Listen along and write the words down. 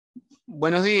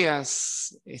Buenos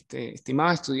días,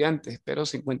 estimados estudiantes. Espero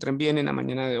se encuentren bien en la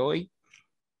mañana de hoy.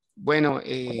 Bueno,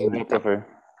 Buenos días, profe.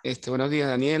 buenos días,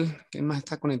 Daniel. ¿Quién más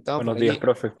está conectado por Buenos días, allí?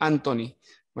 profe. Anthony.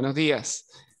 Buenos días.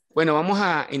 Bueno, vamos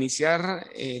a iniciar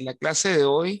la clase de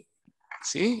hoy,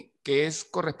 ¿sí? Que es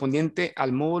correspondiente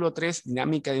al módulo 3,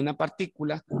 dinámica de una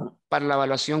partícula, para la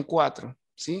evaluación 4,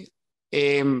 ¿sí?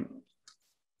 Em,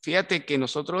 Fíjate que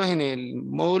nosotros en el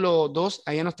módulo 2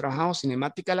 habíamos trabajado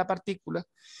cinemática de la partícula,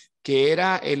 que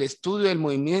era el estudio del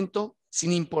movimiento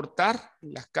sin importar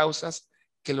las causas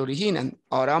que lo originan.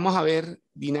 Ahora vamos a ver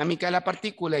dinámica de la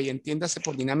partícula, y entiéndase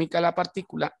por dinámica de la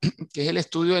partícula, que es el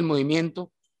estudio del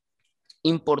movimiento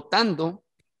importando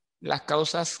las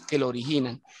causas que lo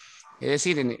originan. Es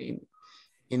decir,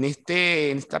 en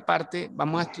esta parte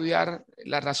vamos a estudiar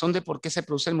la razón de por qué se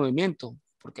produce el movimiento,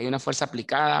 porque hay una fuerza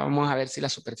aplicada. Vamos a ver si la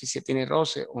superficie tiene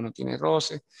roce o no tiene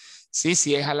roce, ¿sí?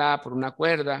 Si es jalada por una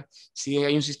cuerda, si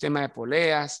hay un sistema de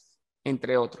poleas,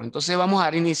 entre otros. Entonces vamos a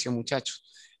dar inicio,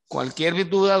 muchachos. Cualquier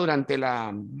duda durante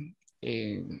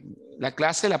eh, la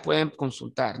clase la pueden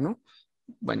consultar, ¿no?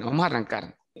 Bueno, vamos a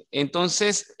arrancar.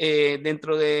 Entonces,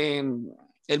 dentro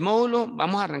del módulo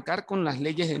vamos a arrancar con las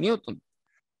leyes de Newton.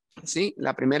 ¿Sí?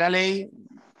 La primera ley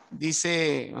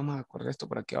dice, vamos a correr esto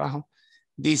por aquí abajo,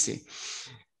 dice,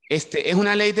 es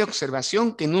una ley de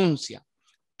observación que enuncia: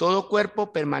 todo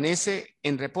cuerpo permanece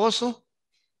en reposo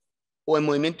o en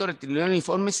movimiento rectilíneo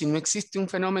uniforme si no existe un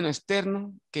fenómeno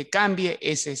externo que cambie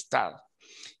ese estado.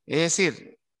 Es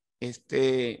decir,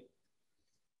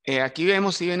 aquí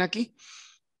vemos, si ven aquí,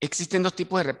 existen dos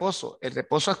tipos de reposo: el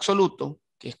reposo absoluto,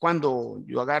 que es cuando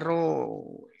yo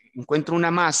encuentro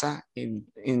una masa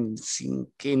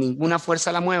sin que ninguna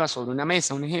fuerza la mueva sobre una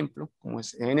mesa, un ejemplo, como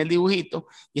se ve en el dibujito,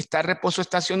 y está el reposo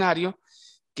estacionario,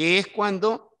 que es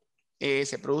cuando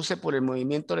se produce por el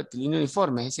movimiento rectilíneo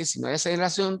uniforme. Es decir, si no hay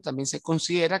aceleración, también se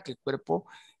considera que el cuerpo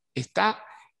está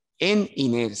en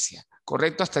inercia.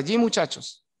 ¿Correcto hasta allí,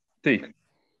 muchachos? Sí,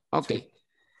 Ok. sí.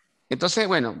 Entonces,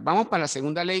 bueno, vamos para la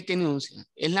segunda ley que enuncia.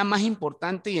 Es la más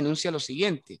importante y enuncia lo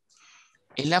siguiente: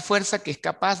 es la fuerza que es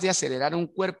capaz de acelerar un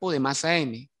cuerpo de masa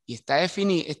m, y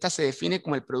esta se define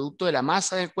como el producto de la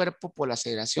masa del cuerpo por la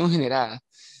aceleración generada,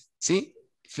 ¿sí?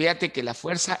 Fíjate que la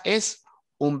fuerza es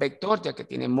un vector, ya que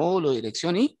tiene módulo,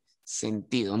 dirección y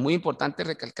sentido. Es muy importante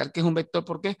recalcar que es un vector.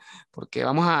 ¿Por qué? Porque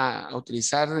vamos a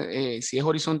utilizar si es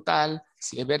horizontal,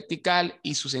 si es vertical,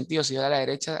 y su sentido si va a la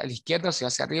derecha, a la izquierda, si va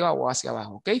hacia arriba o hacia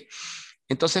abajo, ¿ok?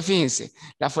 Entonces, fíjense,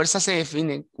 la fuerza se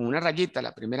define con una rayita,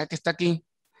 la primera que está aquí,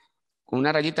 con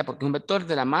una rayita, porque es un vector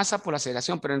de la masa por la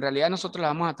aceleración, pero en realidad nosotros la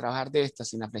vamos a trabajar de esta,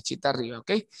 sin la flechita arriba,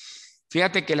 ¿ok?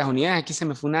 Fíjate que las unidades, aquí se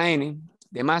me fue una N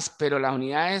de más, pero las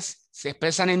unidades se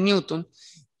expresan en Newton,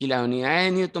 y las unidades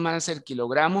de Newton van a ser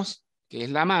kilogramos, que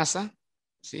es la masa,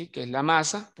 ¿sí? Que es la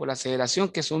masa por la aceleración,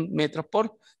 que son metros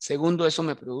por segundo. Eso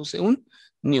me produce un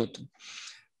Newton.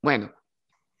 Bueno,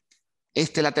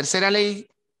 la tercera ley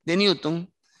de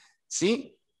Newton,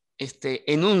 ¿sí?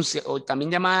 Enuncia, o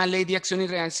también llamada ley de acción y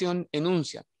reacción,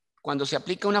 enuncia: cuando se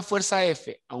aplica una fuerza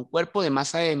F a un cuerpo de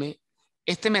masa M,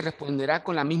 me responderá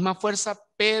con la misma fuerza,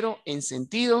 pero en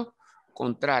sentido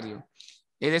contrario.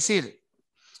 Es decir,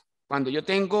 cuando yo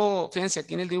tengo, fíjense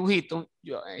aquí en el dibujito,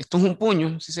 esto es un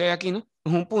puño, si se ve aquí, ¿no?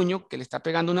 Es un puño que le está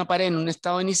pegando una pared en un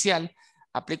estado inicial.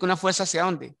 Aplica una fuerza ¿hacia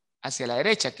dónde? Hacia la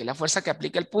derecha, que es la fuerza que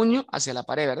aplica el puño hacia la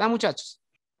pared, ¿verdad, muchachos?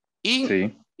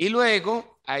 Sí, Y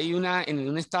luego hay en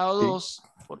un estado sí. 2,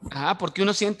 ¿por qué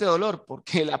uno siente dolor?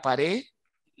 Porque la pared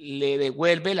le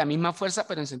devuelve la misma fuerza,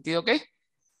 pero en sentido ¿qué?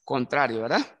 Contrario,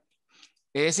 ¿verdad?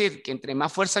 Es decir, que entre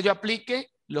más fuerza yo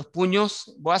aplique, los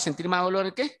puños, voy a sentir más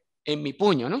dolor ¿qué? En mi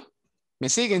puño, ¿no? ¿Me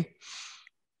siguen?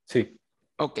 Sí.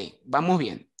 Ok, vamos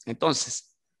bien.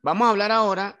 Entonces, vamos a hablar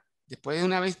ahora, después de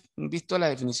una vez visto la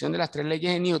definición de las tres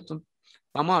leyes de Newton,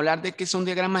 vamos a hablar de qué son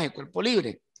diagramas de cuerpo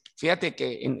libre. Fíjate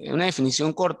que en una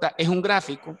definición corta es un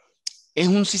gráfico, es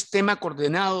un sistema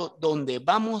coordenado donde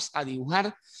vamos a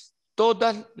dibujar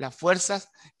todas las fuerzas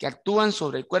que actúan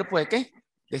sobre el cuerpo de qué?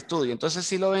 De estudio. Entonces,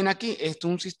 si lo ven aquí, esto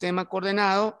es un sistema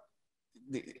coordenado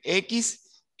de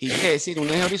X y Y, es decir, un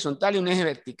eje horizontal y un eje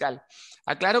vertical.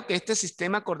 Aclaro que este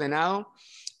sistema coordenado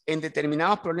en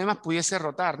determinados problemas pudiese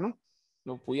rotar, ¿no?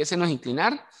 Lo pudiésemos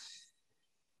inclinar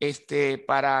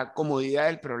para comodidad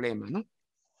del problema, ¿no?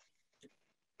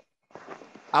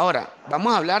 Ahora,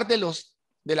 vamos a hablar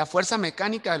de la fuerza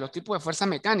mecánica, de los tipos de fuerza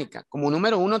mecánica. Como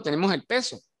número uno tenemos el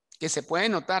peso, que se puede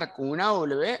notar con una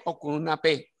W o con una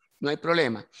P, no hay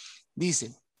problema.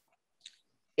 Dice,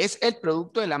 es el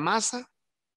producto de la masa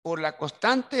por la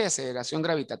constante de aceleración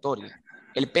gravitatoria.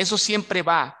 El peso siempre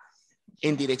va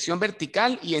en dirección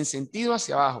vertical y en sentido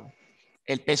hacia abajo.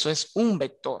 El peso es un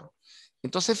vector.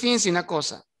 Entonces, fíjense una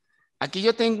cosa. Aquí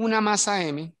yo tengo una masa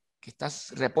M que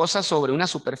reposa sobre una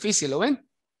superficie, ¿lo ven?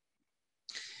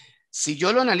 Si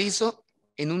yo lo analizo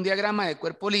en un diagrama de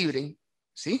cuerpo libre,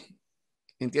 ¿sí?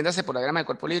 Entiéndase por diagrama de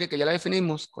cuerpo libre que ya lo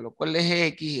definimos, coloco el eje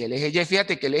X y el eje Y.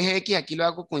 Fíjate que el eje X aquí lo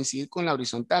hago coincidir con la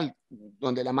horizontal,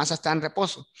 donde la masa está en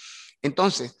reposo.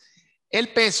 Entonces,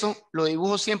 el peso lo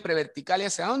dibujo siempre vertical y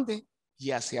hacia dónde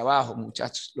y hacia abajo,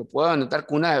 muchachos. Lo puedo anotar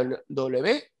con una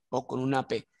W o con una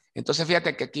P. Entonces,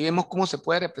 fíjate que aquí vemos cómo se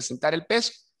puede representar el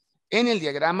peso en el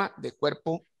diagrama de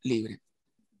cuerpo libre.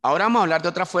 Ahora vamos a hablar de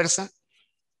otra fuerza,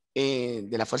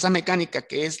 de la fuerza mecánica,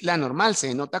 que es la normal, se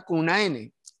denota con una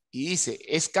N. Y dice,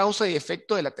 es causa y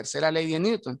efecto de la tercera ley de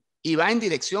Newton y va en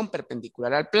dirección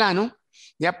perpendicular al plano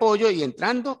de apoyo y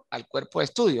entrando al cuerpo de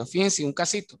estudio. Fíjense un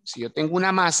casito, si yo tengo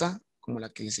una masa, como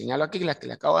la que señalo aquí, la que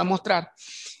le acabo de mostrar,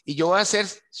 y yo voy a hacer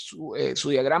su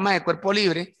diagrama de cuerpo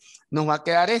libre, nos va a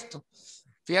quedar esto.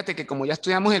 Fíjate que como ya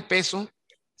estudiamos el peso,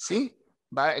 ¿sí?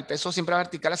 El peso siempre va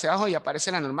vertical hacia abajo y aparece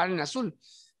la normal en azul,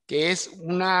 que es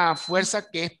una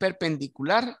fuerza que es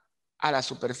perpendicular a la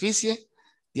superficie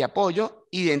de apoyo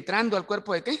y de entrando al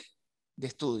cuerpo de ¿qué? De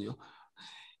estudio.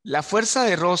 La fuerza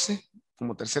de roce,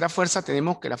 como tercera fuerza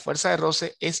tenemos que la fuerza de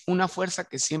roce es una fuerza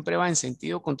que siempre va en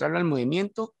sentido contrario al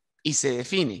movimiento y se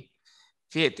define.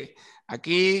 Fíjate,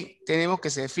 aquí tenemos que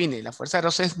se define, la fuerza de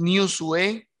roce es nu sub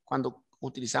E cuando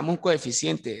utilizamos un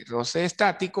coeficiente de roce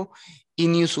estático y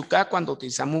nu sub K cuando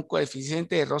utilizamos un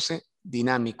coeficiente de roce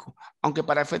dinámico. Aunque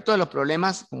para efectos de los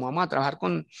problemas, como vamos a trabajar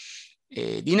con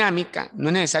dinámica, no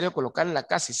es necesario colocarla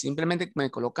casi, simplemente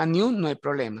me colocan new, no hay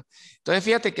problema. Entonces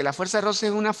fíjate que la fuerza de roce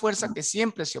es una fuerza que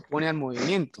siempre se opone al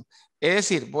movimiento. Es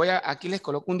decir, aquí les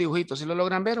coloco un dibujito, si lo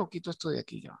logran ver o quito esto de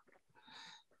aquí ya.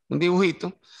 Un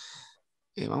dibujito,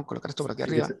 vamos a colocar esto por aquí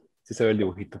arriba. Sí se ve el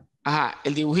dibujito. Ajá,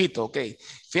 el dibujito, ok.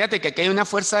 Fíjate que aquí hay una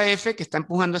fuerza F que está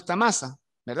empujando esta masa,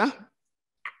 ¿verdad?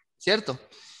 ¿Cierto?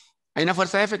 Hay una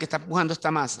fuerza F que está empujando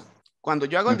esta masa. Cuando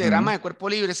yo hago el diagrama de cuerpo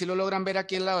libre, si lo logran ver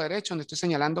aquí en el lado derecho, donde estoy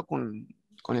señalando con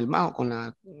el mouse, con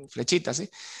la flechita, ¿sí?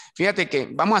 Fíjate que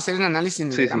vamos a hacer el análisis en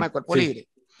el diagrama de cuerpo libre.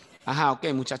 Ajá, ok,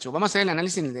 muchachos. Vamos a hacer el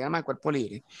análisis en el diagrama de cuerpo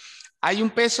libre. Hay un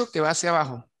peso que va hacia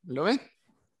abajo, ¿lo ven?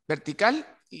 Vertical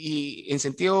y en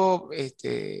sentido,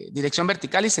 dirección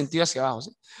vertical y sentido hacia abajo,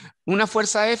 ¿sí? Una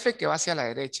fuerza F que va hacia la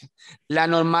derecha. La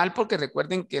normal, porque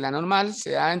recuerden que la normal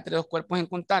se da entre dos cuerpos en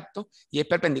contacto y es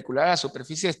perpendicular a la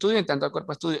superficie de estudio en tanto al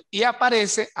cuerpo de estudio. Y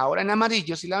aparece, ahora en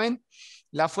amarillo, si la ven,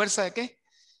 la fuerza de ¿qué?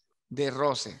 De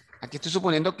roce. Aquí estoy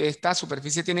suponiendo que esta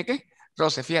superficie tiene ¿qué?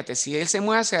 Roce. Fíjate, si él se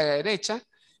mueve hacia la derecha,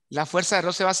 la fuerza de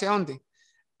roce va hacia ¿dónde?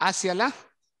 Hacia la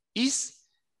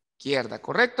izquierda,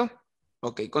 ¿correcto?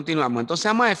 Ok, continuamos. Entonces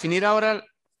vamos a definir ahora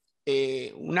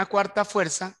una cuarta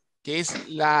fuerza, que es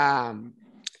la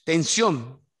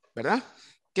tensión, ¿verdad?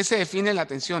 ¿Qué se define la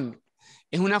tensión?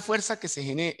 Es una fuerza que se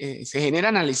genera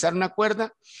al analizar una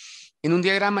cuerda en un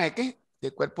diagrama de ¿qué?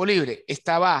 De cuerpo libre.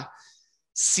 Esta va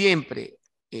siempre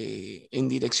en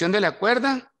dirección de la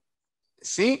cuerda,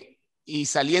 ¿sí? Y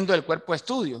saliendo del cuerpo de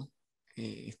estudio.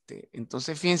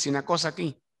 Entonces, fíjense una cosa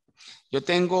aquí. Yo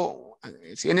tengo,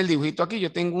 si ven el dibujito aquí,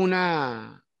 yo tengo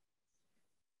un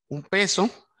peso,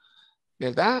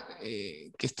 ¿verdad?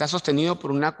 Que está sostenido por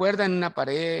una cuerda en una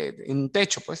pared, en un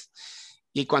techo, pues.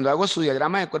 Y cuando hago su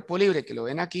diagrama de cuerpo libre, que lo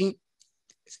ven aquí,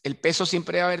 el peso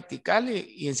siempre va vertical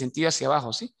y en sentido hacia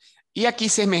abajo, ¿sí? Y aquí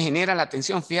se me genera la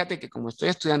tensión. Fíjate que como estoy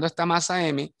estudiando esta masa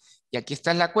M, y aquí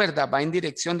está la cuerda, va en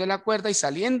dirección de la cuerda y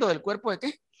saliendo del cuerpo de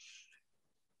 ¿qué?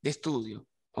 De estudio,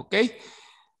 ¿ok?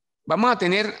 Vamos a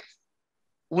tener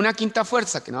una quinta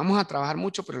fuerza que no vamos a trabajar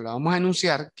mucho, pero la vamos a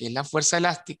enunciar, que es la fuerza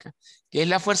elástica, que es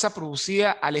la fuerza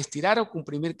producida al estirar o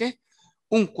comprimir ¿qué?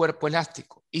 Un cuerpo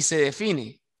elástico. Y se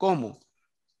define como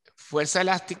fuerza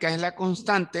elástica es la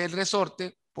constante del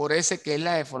resorte por S, que es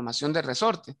la deformación del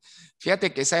resorte.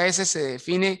 Fíjate que esa S se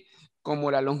define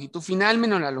como la longitud final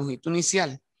menos la longitud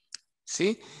inicial,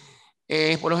 ¿sí?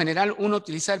 Por lo general uno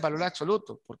utiliza el valor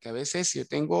absoluto, porque a veces si yo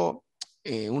tengo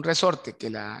un resorte que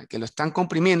lo están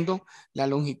comprimiendo, la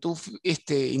longitud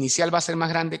inicial va a ser más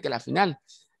grande que la final.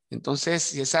 Entonces,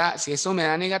 si eso me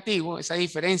da negativo, esa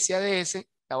diferencia de S,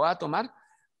 la voy a tomar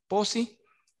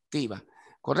positiva.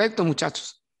 ¿Correcto,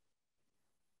 muchachos?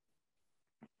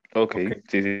 Ok,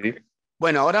 sí.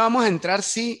 Bueno, ahora vamos a entrar,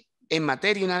 sí, en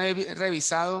materia, una vez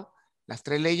revisado las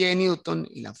tres leyes de Newton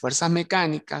y las fuerzas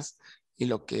mecánicas y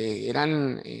lo que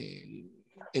eran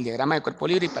el diagrama de cuerpo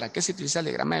libre y para qué se utiliza el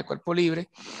diagrama de cuerpo libre.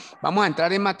 Vamos a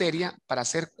entrar en materia para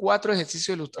hacer 4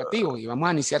 ejercicios ilustrativos y vamos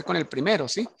a iniciar con el primero,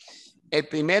 ¿sí? El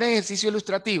primer ejercicio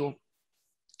ilustrativo,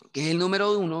 que es el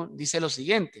número 1, dice lo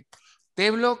siguiente.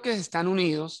 T bloques están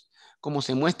unidos como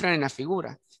se muestran en la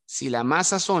figura. si la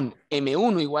masa son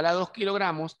M1 igual a 2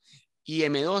 kilogramos y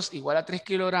M2 igual a 3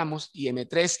 kilogramos y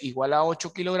M3 igual a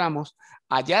 8 kilogramos,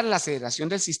 hallar la aceleración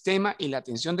del sistema y la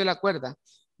tensión de la cuerda,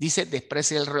 dice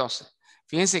desprecie el roce.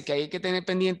 Fíjense que hay que tener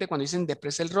pendiente cuando dicen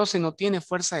desprecie el roce, no tiene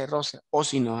fuerza de roce, o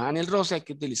si nos dan el roce hay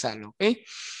que utilizarlo, ¿ok?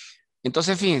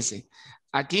 Entonces fíjense,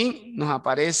 aquí nos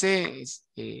aparece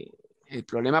el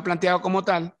problema planteado como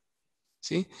tal,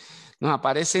 ¿sí? Nos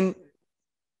aparecen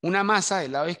una masa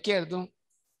del lado izquierdo,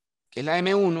 que es la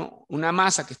M1, una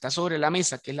masa que está sobre la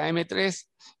mesa, que es la M3,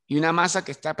 y una masa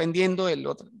que está pendiendo del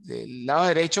lado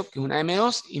derecho, que es una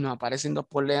M2, y nos aparecen dos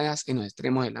poleas en los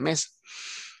extremos de la mesa.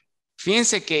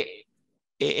 Fíjense que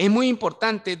es muy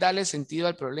importante darle sentido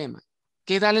al problema.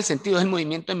 ¿Qué darle el sentido? Es el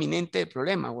movimiento eminente del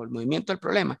problema o el movimiento del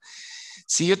problema.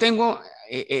 Si yo tengo,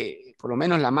 por lo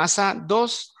menos la masa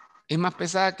 2 es más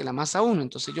pesada que la masa 1,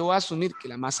 entonces yo voy a asumir que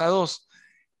la masa 2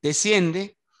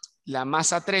 desciende, la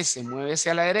masa 3 se mueve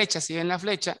hacia la derecha, sigue en la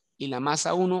flecha, y la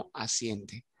masa 1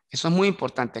 asciende. Eso es muy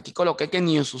importante. Aquí coloqué que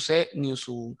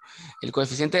el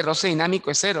coeficiente de roce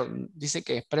dinámico es 0. Dice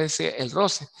que desprecie el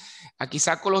roce. Aquí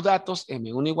saco los datos,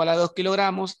 M1 igual a 2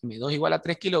 kilogramos, M2 igual a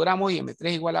 3 kilogramos y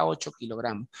M3 igual a 8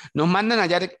 kilogramos. Nos mandan a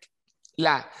hallar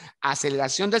la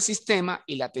aceleración del sistema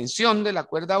y la tensión de la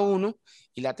cuerda 1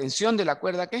 y la tensión de la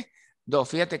cuerda ¿qué? 2.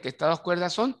 Fíjate que estas dos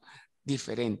cuerdas son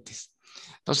diferentes.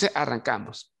 Entonces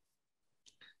arrancamos.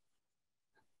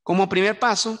 Como primer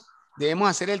paso, debemos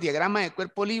hacer el diagrama de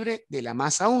cuerpo libre de la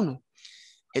masa 1.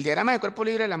 El diagrama de cuerpo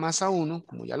libre de la masa 1,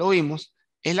 como ya lo vimos,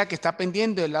 es la que está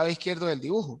pendiente del lado izquierdo del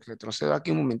dibujo. Retrocedo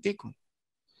aquí un momentico.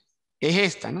 Es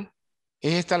esta, ¿no?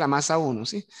 Es esta la masa 1,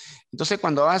 ¿sí? Entonces,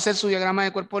 cuando va a hacer su diagrama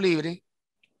de cuerpo libre,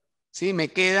 ¿sí? Me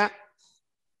queda,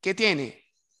 ¿qué tiene?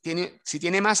 Si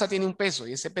tiene masa, tiene un peso,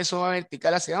 y ese peso va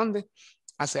vertical ¿hacia dónde?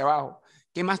 Hacia abajo.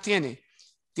 ¿Qué más tiene?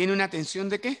 Tiene una tensión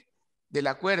 ¿de qué? De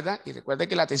la cuerda, y recuerde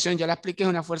que la tensión, ya la expliqué, es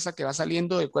una fuerza que va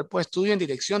saliendo del cuerpo de estudio en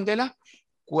dirección de la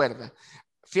cuerda.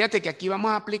 Fíjate que aquí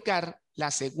vamos a aplicar la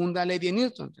segunda ley de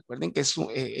Newton. Recuerden que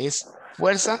es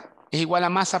fuerza es igual a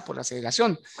masa por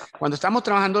aceleración. Cuando estamos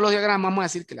trabajando los diagramas, vamos a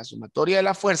decir que la sumatoria de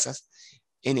las fuerzas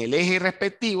en el eje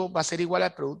respectivo va a ser igual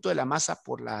al producto de la masa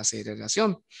por la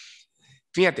aceleración.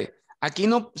 Fíjate, aquí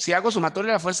no, si hago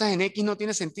sumatoria de las fuerzas en X no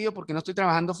tiene sentido porque no estoy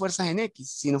trabajando fuerzas en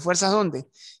X, sino fuerzas ¿dónde?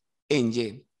 En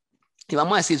Y. Y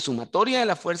vamos a decir, sumatoria de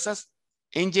las fuerzas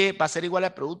en Y va a ser igual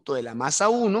al producto de la masa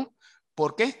 1.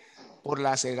 ¿Por qué? Por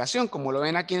la aceleración, como lo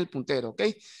ven aquí en el puntero, ¿ok?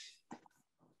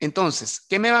 Entonces,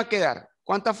 ¿qué me va a quedar?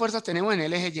 ¿Cuántas fuerzas tenemos en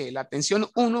el eje Y? La tensión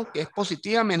 1, que es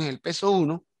positiva, menos el peso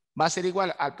 1, va a ser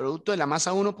igual al producto de la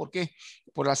masa 1. ¿Por qué?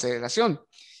 Por la aceleración.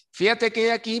 Fíjate que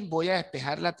de aquí voy a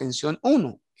despejar la tensión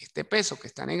 1. Este peso que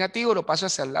está negativo lo paso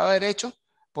hacia el lado derecho,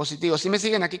 positivo. ¿Sí me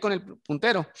siguen aquí con el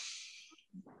puntero?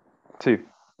 Sí.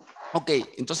 Ok,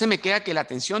 entonces me queda que la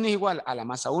tensión es igual a la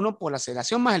masa 1 por la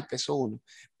aceleración más el peso 1.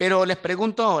 Pero les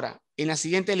pregunto ahora, en la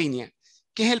siguiente línea,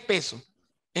 ¿qué es el peso?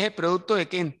 ¿Es el producto de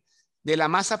quién? ¿De la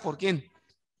masa por quién?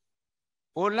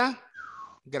 Por la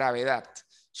gravedad.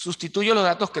 Sustituyo los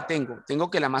datos que tengo.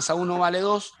 Tengo que la masa 1 vale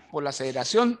 2 por la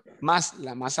aceleración, más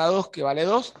la masa 2 que vale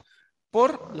 2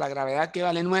 por la gravedad que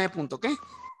vale 9. ¿Qué?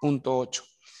 Punto 8.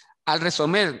 Al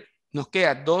resolver, nos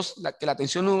queda 2, que la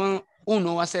tensión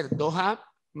 1 va a ser 2A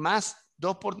más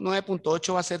 2 por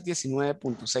 9.8 va a ser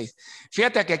 19.6.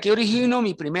 Fíjate que aquí origino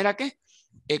mi primera ¿qué?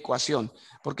 Ecuación.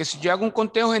 Porque si yo hago un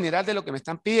conteo general de lo que me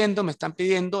están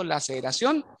pidiendo la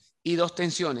aceleración y dos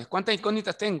tensiones. ¿Cuántas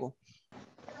incógnitas tengo?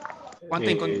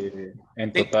 ¿Cuántas incógnitas?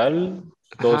 En total,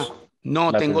 Ajá. dos. No,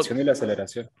 La tensión y la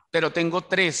aceleración. pero tengo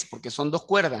 3, porque son 2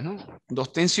 cuerdas, ¿no?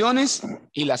 2 tensiones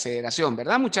y la aceleración,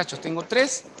 ¿verdad, muchachos? Tengo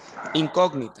 3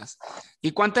 incógnitas.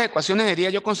 ¿Y cuántas ecuaciones debería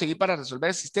yo conseguir para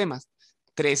resolver sistemas?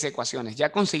 3 ecuaciones.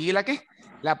 ¿Ya conseguí la qué?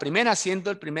 La primera,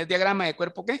 haciendo el primer diagrama de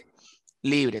cuerpo ¿qué?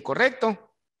 Libre,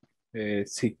 ¿correcto?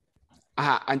 Sí.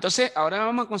 Ajá, entonces ahora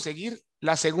vamos a conseguir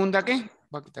la segunda ¿qué?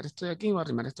 Voy a quitar esto de aquí, voy a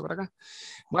arrimar esto para acá.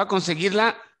 Voy a conseguir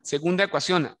la segunda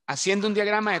ecuación, haciendo un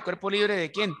diagrama de cuerpo libre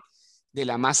 ¿de quién? De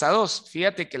la masa 2.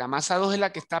 Fíjate que la masa 2 es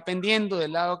la que está pendiendo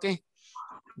del lado ¿qué?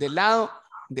 Del lado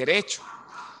derecho.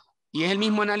 Y es el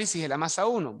mismo análisis de la masa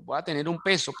 1. Voy a tener un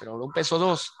peso, pero ahora un peso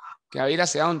 2, que va a ir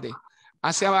hacia dónde?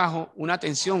 Hacia abajo, una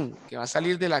tensión que va a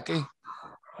salir de la ¿qué?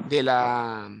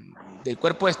 Del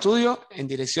cuerpo de estudio en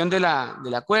dirección de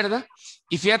la cuerda.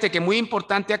 Y fíjate que muy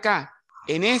importante acá,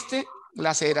 en este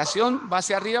la aceleración va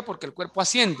hacia arriba porque el cuerpo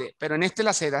asciende, pero en este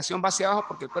la aceleración va hacia abajo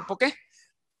porque el cuerpo ¿qué?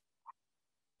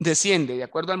 Desciende, de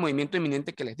acuerdo al movimiento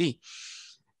inminente que les di.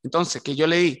 Entonces, que yo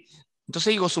le di.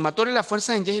 Entonces digo, sumatoria de las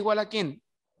fuerzas en Y es igual ¿a quién?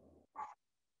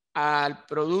 Al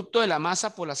producto de la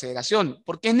masa por la aceleración.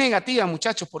 ¿Por qué es negativa,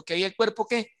 muchachos? Porque ahí el cuerpo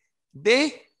 ¿qué?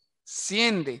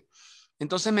 desciende.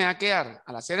 Entonces me va a quedar,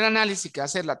 al hacer el análisis, que va a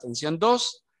ser la tensión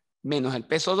 2 menos el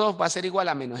peso 2 va a ser igual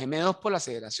a menos M2 por la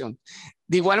aceleración.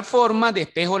 De igual forma,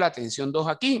 despejo la tensión 2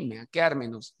 aquí, me va a quedar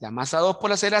menos la masa 2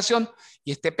 por la aceleración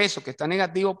y este peso que está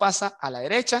negativo pasa a la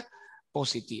derecha,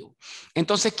 positivo.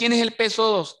 Entonces, ¿quién es el peso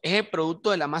 2? Es el producto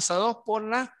de la masa 2 por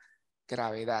la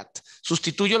gravedad.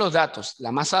 Sustituyo los datos.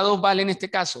 La masa 2 vale en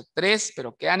este caso 3,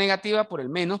 pero queda negativa por el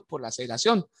menos por la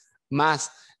aceleración,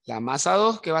 más la masa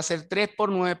 2 que va a ser 3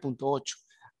 por 9.8.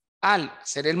 Al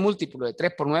ser el múltiplo de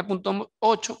 3 por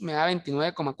 9.8 me da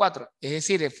 29,4. Es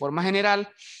decir, de forma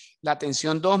general, la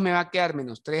tensión 2 me va a quedar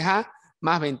menos 3A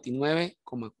más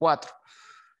 29,4.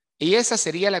 Y esa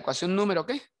sería la ecuación número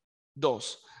 ¿qué?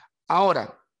 2.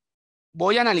 Ahora,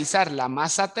 voy a analizar la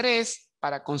masa 3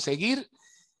 para conseguir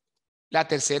la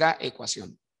tercera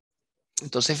ecuación.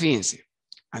 Entonces, fíjense,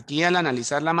 aquí al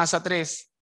analizar la masa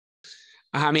 3,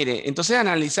 mire, entonces al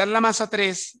analizar la masa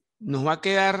 3 nos va a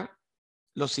quedar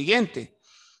lo siguiente,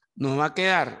 nos va a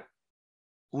quedar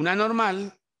una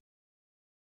normal,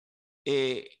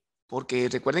 porque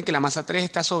recuerden que la masa 3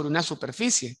 está sobre una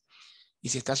superficie, y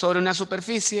si está sobre una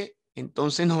superficie,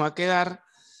 entonces nos va a quedar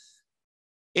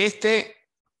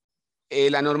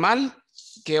la normal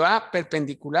que va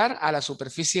perpendicular a la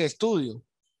superficie de estudio,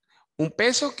 un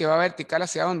peso que va vertical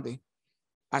hacia ¿dónde?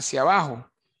 Hacia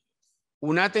abajo,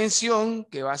 una tensión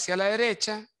que va hacia la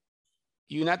derecha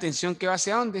y una tensión que va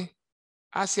hacia ¿dónde?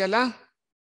 Hacia la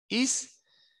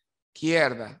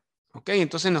izquierda. Ok,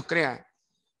 entonces nos crea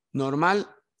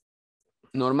normal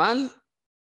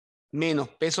menos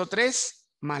peso 3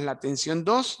 más la tensión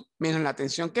 2 menos la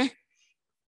tensión ¿qué?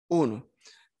 1.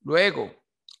 Luego,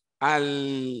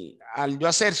 al yo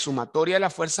hacer sumatoria de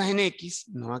las fuerzas en X,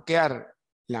 nos va a quedar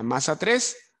la masa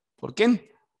 3. ¿Por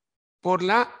qué? Por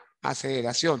la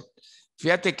aceleración.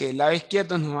 Fíjate que el lado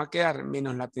izquierdo nos va a quedar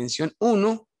menos la tensión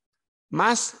 1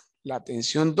 más la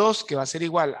tensión 2, que va a ser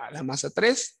igual a la masa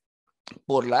 3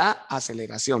 por la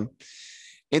aceleración.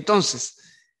 Entonces,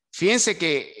 fíjense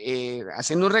que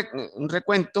haciendo un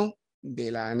recuento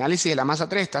del análisis de la masa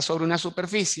 3, está sobre una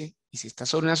superficie, y si está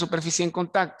sobre una superficie en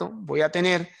contacto, voy a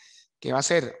tener que va a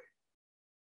ser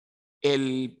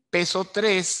el peso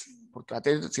 3, porque va a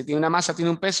tener, si tiene una masa,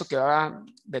 tiene un peso que va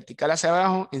vertical hacia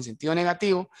abajo en sentido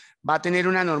negativo, va a tener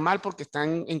una normal porque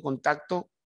están en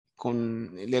contacto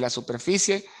de la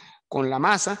superficie con la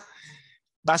masa,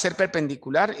 va a ser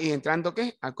perpendicular y entrando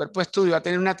 ¿qué? Al cuerpo de estudio va a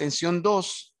tener una tensión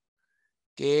 2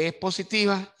 que es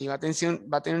positiva y va a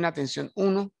tener una tensión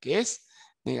 1 que es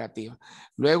negativa.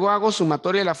 Luego hago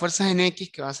sumatoria de las fuerzas en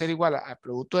X que va a ser igual al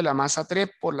producto de la masa 3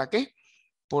 por la ¿qué?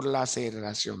 Por la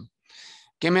aceleración.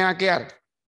 ¿Qué me va a quedar?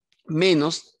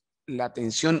 Menos la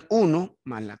tensión 1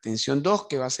 más la tensión 2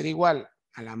 que va a ser igual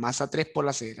a la masa 3 por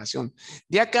la aceleración.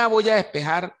 De acá voy a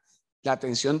despejar la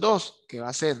tensión 2 que va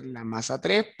a ser la masa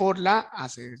 3 por la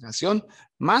aceleración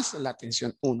más la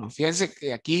tensión 1. Fíjense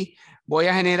que aquí voy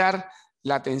a generar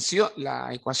la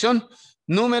ecuación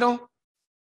número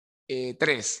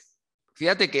 3.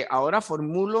 Fíjate que ahora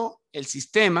formulo el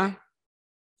sistema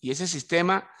y ese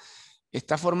sistema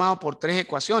está formado por 3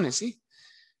 ecuaciones, ¿sí?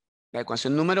 La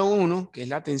ecuación número 1, que es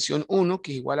la tensión 1,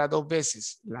 que es igual a 2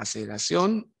 veces la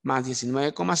aceleración más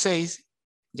 19,6,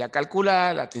 ya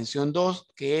calculada, la tensión 2,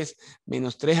 que es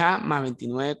menos 3A más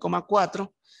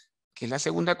 29,4, que es la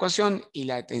segunda ecuación, y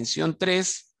la tensión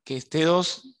 3, que es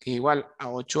T2, que es igual a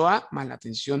 8A más la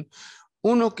tensión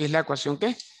 1, que es la ecuación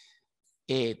 ¿qué?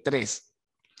 3.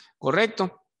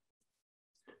 ¿Correcto?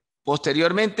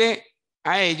 Posteriormente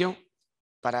a ello,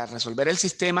 para resolver el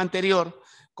sistema anterior,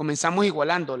 comenzamos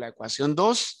igualando la ecuación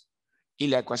 2 y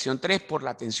la ecuación 3 por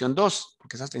la tensión 2,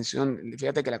 porque esa tensión,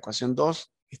 fíjate que la ecuación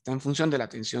 2 está en función de la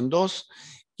tensión 2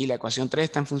 y la ecuación 3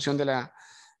 está en función de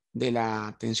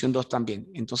la tensión 2 también.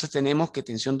 Entonces tenemos que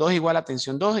tensión 2 igual a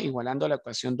tensión 2, igualando la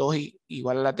ecuación 2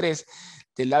 igual a la 3.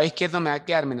 Del lado izquierdo me va a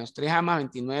quedar menos 3A más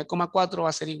 29,4 va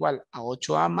a ser igual a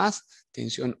 8A más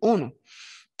tensión 1.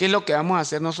 ¿Qué es lo que vamos a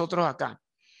hacer nosotros acá?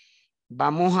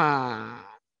 Vamos a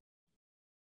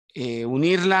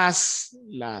unir las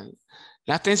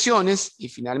tensiones y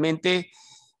finalmente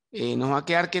nos va a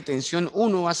quedar que tensión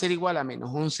 1 va a ser igual a menos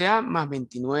 11A más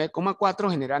 29,4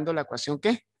 generando la ecuación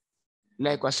 ¿qué?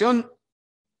 La ecuación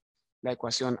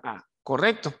A,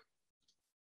 ¿correcto?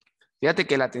 Fíjate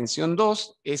que la tensión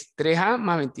 2 es 3A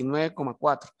más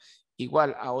 29,4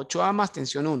 igual a 8A más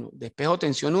tensión 1. Despejo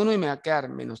tensión 1 y me va a quedar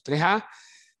menos 3A.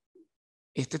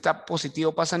 Este está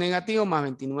positivo, pasa a negativo, más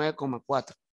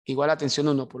 29,4 igual a tensión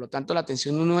 1. Por lo tanto, la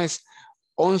tensión 1 es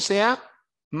 11A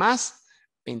más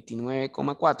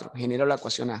 29,4. Genero la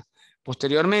ecuación A.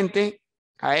 Posteriormente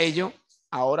a ello,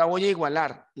 ahora voy a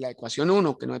igualar la ecuación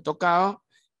 1 que no he tocado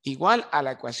igual a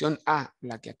la ecuación A,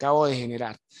 la que acabo de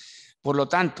generar. Por lo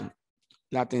tanto,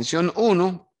 la tensión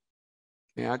 1,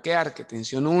 me va a quedar que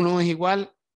tensión 1 es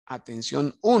igual a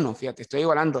tensión 1. Fíjate, estoy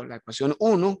igualando la ecuación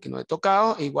 1, que no he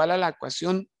tocado, igual a la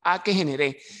ecuación A que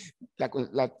generé. La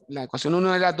ecuación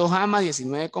 1 era 2A más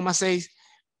 19,6,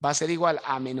 va a ser igual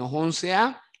a menos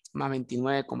 11A más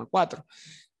 29,4.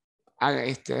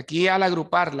 Aquí al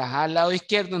agrupar las A al lado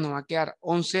izquierdo nos va a quedar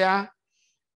 11A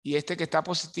y este que está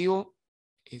positivo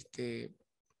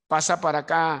pasa para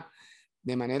acá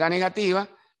de manera negativa.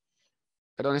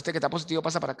 Perdón, este que está positivo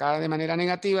pasa para acá de manera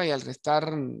negativa y al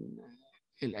restar,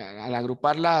 al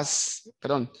agrupar las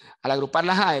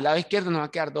A del lado izquierdo nos va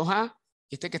a quedar 2A.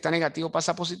 Este que está negativo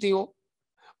pasa a positivo,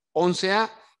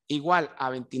 11A igual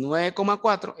a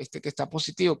 29,4. Este que está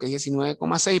positivo, que es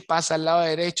 19,6, pasa al lado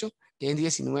derecho, que es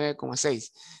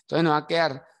 19,6. Entonces nos va a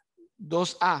quedar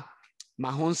 2A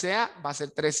más 11A va a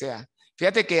ser 13A.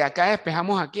 Fíjate que acá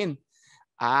despejamos a quién.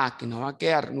 A, que nos va a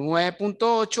quedar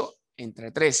 9,8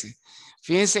 entre 13.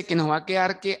 Fíjense que nos va a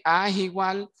quedar que A es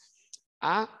igual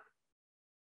a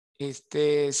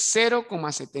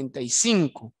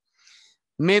 0,75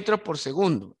 metros por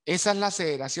segundo. Esa es la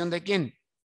aceleración de quién?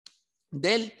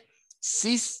 Del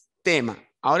sistema.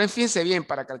 Ahora fíjense bien,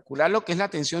 para calcular lo que es la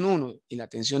tensión 1 y la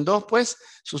tensión 2, pues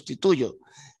sustituyo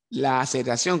la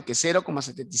aceleración, que es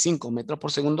 0,75 metros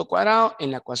por segundo cuadrado,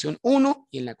 en la ecuación 1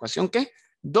 y en la ecuación ¿qué?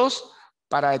 2,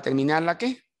 para determinar la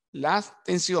 ¿qué? Las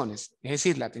tensiones. Es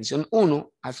decir, la tensión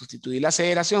 1, al sustituir la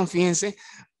aceleración, fíjense,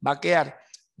 va a quedar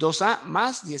 2A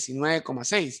más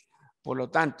 19,6. Por lo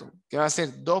tanto, ¿qué va a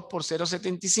ser? 2 por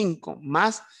 0,75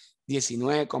 más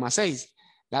 19,6.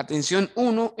 La tensión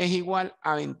 1 es igual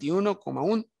a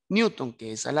 21,1 newton,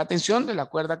 que esa es la tensión de la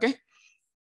cuerda ¿qué?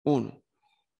 1.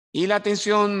 Y la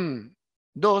tensión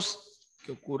 2,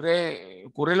 que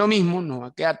ocurre lo mismo, nos va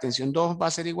a quedar, tensión 2 va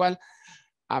a ser igual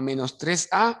a menos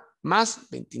 3A más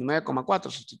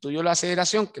 29,4. Sustituyo la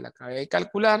aceleración que la acabé de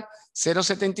calcular,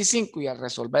 0,75, y al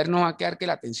resolver nos va a quedar que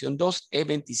la tensión 2 es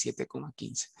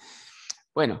 27,15.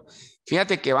 Bueno,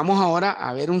 fíjate que vamos ahora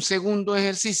a ver un segundo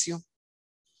ejercicio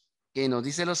que nos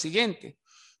dice lo siguiente.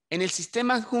 En el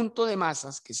sistema adjunto de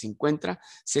masas que se encuentra,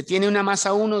 se tiene una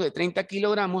masa 1 de 30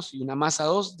 kilogramos y una masa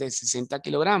 2 de 60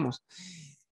 kilogramos.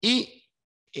 Y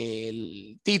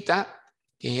el tita,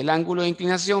 que es el ángulo de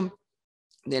inclinación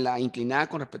de la inclinada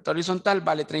con respecto a horizontal,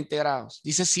 vale 30 grados.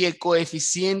 Dice, si el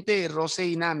coeficiente de roce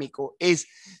dinámico es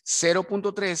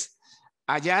 0,3,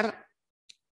 hallar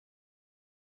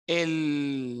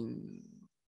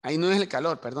ahí no es el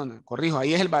calor, perdón, corrijo,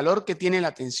 ahí es el valor que tiene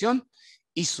la tensión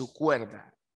y su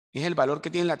cuerda. Es el valor que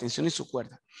tiene la tensión y su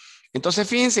cuerda. Entonces,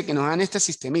 fíjense que nos dan este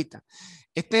sistemita.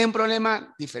 Este es un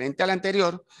problema diferente al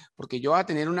anterior, porque yo voy a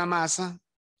tener una masa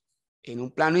en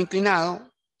un plano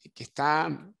inclinado que está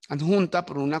adjunta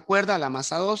por una cuerda a la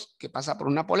masa 2 que pasa por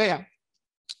una polea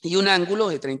y un ángulo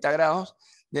de 30 grados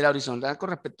de la horizontal con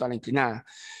respecto a la inclinada.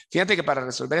 Fíjate que para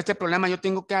resolver este problema yo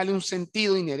tengo que darle un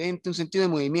sentido inherente, un sentido de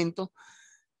movimiento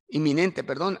inminente,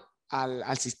 perdón,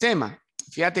 al sistema.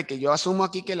 Fíjate que yo asumo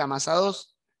aquí que la masa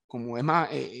 2, como es más,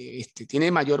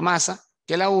 tiene mayor masa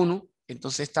que la 1,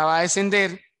 entonces esta va a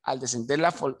descender. Al descender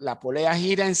la polea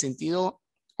gira en sentido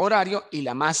horario y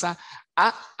la masa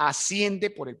A asciende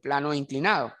por el plano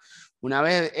inclinado. Una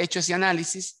vez hecho ese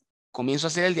análisis, comienzo a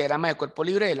hacer el diagrama de cuerpo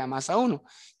libre de la masa 1,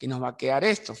 que nos va a quedar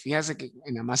esto. Fíjense que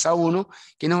en la masa 1,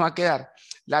 ¿qué nos va a quedar?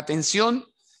 La tensión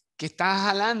que está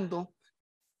jalando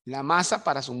la masa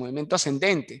para su movimiento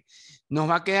ascendente. Nos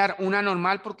va a quedar una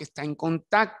normal porque está en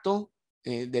contacto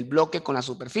del bloque con la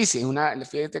superficie.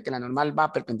 Fíjate que la normal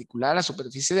va perpendicular a la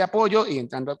superficie de apoyo y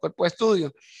entrando al cuerpo de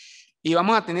estudio. Y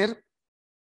vamos a tener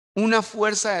una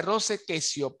fuerza de roce que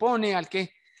se opone al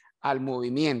 ¿qué? Al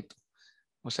movimiento.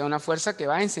 O sea, una fuerza que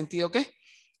va en sentido ¿qué?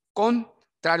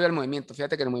 Contrario al movimiento.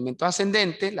 Fíjate que el movimiento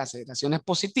ascendente, la aceleración es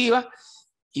positiva,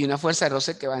 y una fuerza de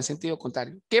roce que va en sentido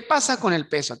contrario. ¿Qué pasa con el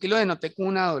peso? Aquí lo denoté con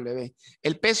una W.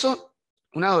 El peso,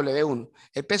 una W1.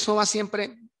 El peso va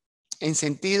siempre en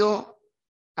sentido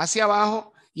hacia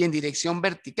abajo y en dirección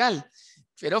vertical.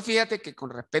 Pero fíjate que con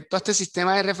respecto a este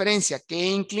sistema de referencia que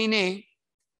incliné,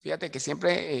 fíjate que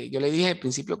siempre yo le dije al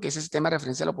principio que ese sistema de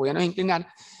referencia lo podíamos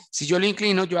inclinar. Si yo lo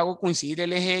inclino, yo hago coincidir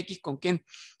el eje X con ¿quién?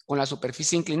 Con la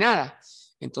superficie inclinada.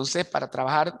 Entonces, para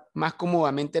trabajar más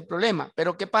cómodamente el problema.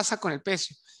 Pero ¿qué pasa con el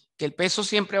peso? Que el peso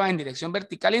siempre va en dirección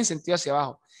vertical y en sentido hacia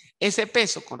abajo. Ese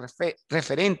peso con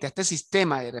referente a este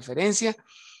sistema de referencia,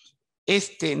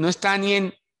 no está ni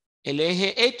en el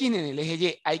eje X ni en el eje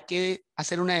Y. Hay que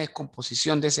hacer una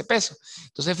descomposición de ese peso.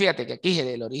 Entonces, fíjate que aquí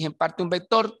del origen parte un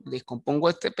vector, descompongo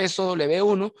este peso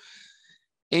W1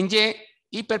 en Y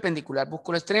y perpendicular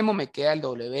busco el extremo, me queda el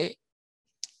W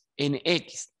en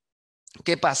X.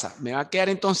 ¿Qué pasa? Me va a quedar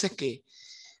entonces que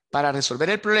para resolver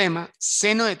el problema,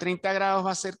 seno de 30 grados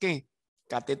va a ser ¿qué?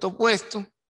 Cateto opuesto,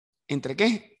 ¿entre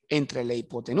qué? Entre la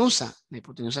hipotenusa. La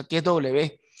hipotenusa aquí es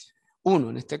W1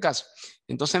 en este caso.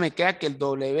 Entonces me queda que el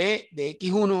W de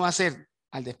X1 va a ser,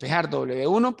 al despejar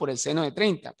W1 por el seno de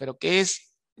 30. ¿Pero qué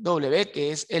es W?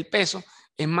 Que es el peso,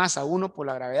 es masa 1 por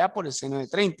la gravedad por el seno de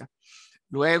 30.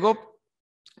 Luego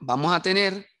vamos a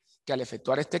tener que al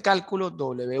efectuar este cálculo,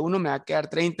 W1 me va a quedar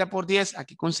 30 por 10.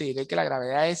 Aquí consideré que la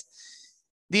gravedad es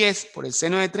 10 por el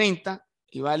seno de 30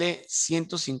 y vale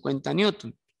 150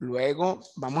 newton. Luego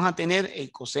vamos a tener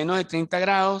el coseno de 30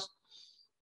 grados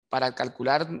para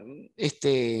calcular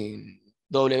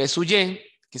W sub y,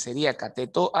 que sería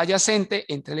cateto adyacente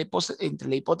entre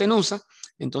la hipotenusa.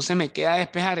 Entonces me queda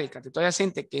despejar el cateto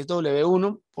adyacente, que es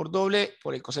W1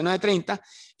 por el coseno de 30,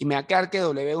 y me va a quedar que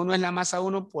W1 es la masa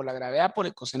 1 por la gravedad por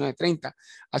el coseno de 30.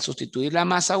 Al sustituir la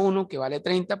masa 1, que vale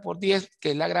 30 por 10,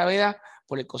 que es la gravedad,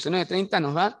 por el coseno de 30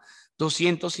 nos da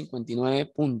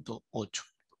 259.8.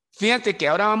 Fíjate que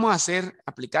ahora vamos a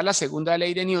aplicar la segunda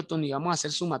ley de Newton y vamos a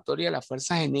hacer sumatoria de las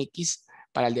fuerzas en X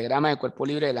para el diagrama de cuerpo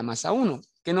libre de la masa 1.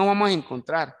 ¿Qué nos vamos a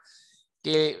encontrar?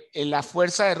 Que la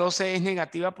fuerza de roce es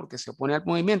negativa porque se opone al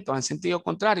movimiento, en sentido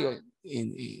contrario.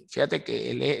 Fíjate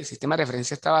que el sistema de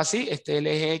referencia estaba así, este es el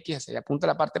eje X, hacia allá apunta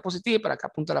la parte positiva y para acá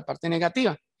apunta la parte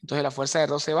negativa. Entonces la fuerza de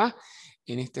roce va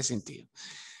en este sentido.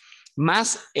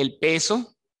 Más el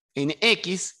peso en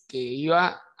X que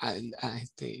iba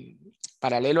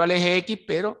paralelo al eje X,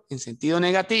 pero en sentido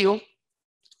negativo,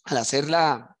 al hacer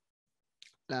la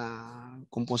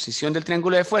composición del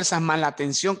triángulo de fuerzas, más la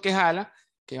tensión que jala,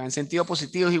 que va en sentido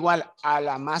positivo, es igual a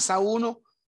la masa 1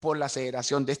 por la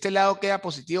aceleración. De este lado queda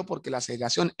positivo porque la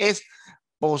aceleración es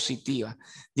positiva.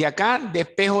 De acá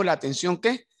despejo la tensión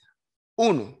que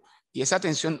 1. Y esa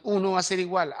tensión 1 va a ser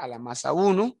igual a la masa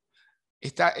 1.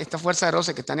 Esta fuerza de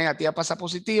roce que está negativa pasa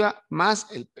positiva, más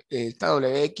esta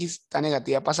WX está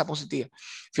negativa pasa positiva.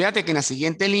 Fíjate que en la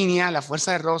siguiente línea la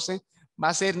fuerza de roce va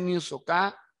a ser nu so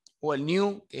K, o el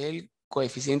nu, que es el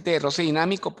coeficiente de roce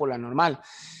dinámico por la normal,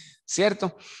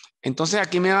 ¿cierto? Entonces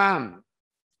aquí me va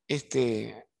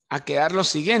a quedar lo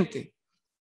siguiente.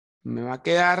 Me va a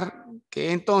quedar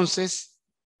que entonces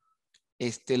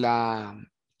la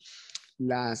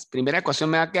primera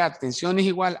ecuación me va a quedar tensión es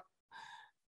igual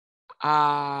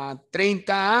a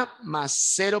 30A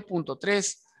más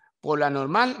 0.3 por la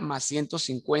normal más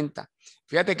 150.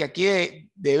 Fíjate que aquí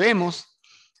debemos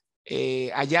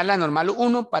hallar la normal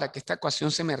 1 para que esta ecuación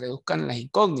se me reduzcan las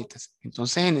incógnitas.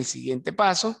 Entonces en el siguiente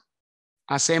paso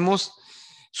hacemos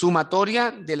sumatoria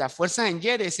de las fuerzas en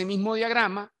Y de ese mismo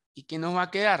diagrama y ¿qué nos va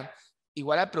a quedar?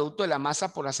 Igual al producto de la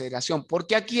masa por la aceleración. ¿Por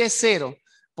qué aquí es 0?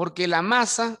 Porque la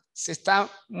masa se está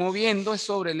moviendo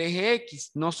sobre el eje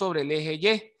X, no sobre el eje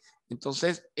Y.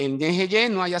 Entonces, en el eje Y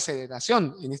no hay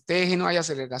aceleración, en este eje no hay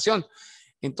aceleración.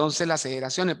 Entonces, la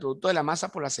aceleración, el producto de la masa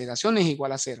por la aceleración es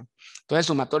igual a 0. Entonces, el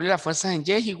sumatorio de las fuerzas en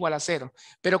Y es igual a 0.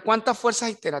 Pero ¿cuántas fuerzas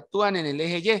interactúan en el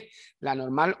eje Y? La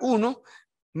normal 1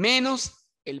 menos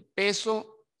el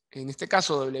peso, en este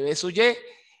caso W sub Y,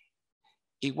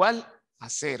 igual a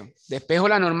 0. Despejo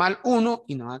la normal 1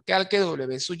 y nos va a quedar que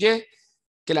W sub Y,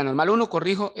 que la normal 1,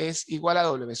 corrijo, es igual a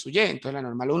W sub Y. Entonces, la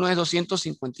normal 1 es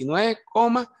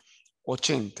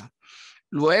 259,80.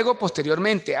 Luego,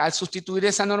 posteriormente, al sustituir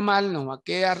esa normal, nos va a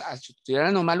quedar, al sustituir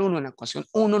la normal 1 en la ecuación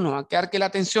 1, nos va a quedar que la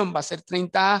tensión va a ser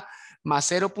 30A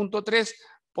más 0.3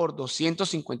 por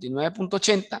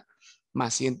 259.80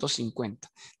 más 150.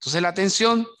 Entonces, la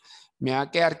tensión me va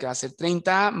a quedar que va a ser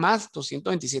 30A más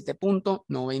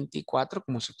 227.94,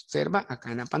 como se observa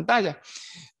acá en la pantalla.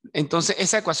 Entonces,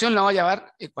 esa ecuación la voy a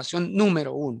llamar ecuación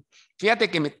número 1. Fíjate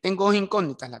que tengo dos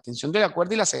incógnitas, la tensión de la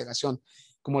cuerda y la aceleración.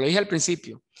 Como lo dije al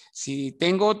principio, si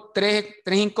tengo tres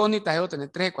incógnitas, debo tener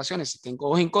 3 ecuaciones. Si tengo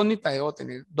 2 incógnitas, debo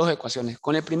tener 2 ecuaciones.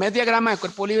 Con el primer diagrama de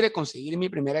cuerpo libre, conseguir mi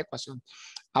primera ecuación.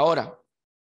 Ahora,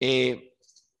 en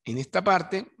esta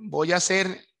parte, voy a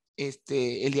hacer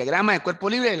el diagrama de cuerpo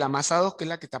libre de la masa 2, que es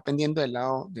la que está pendiendo del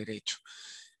lado derecho.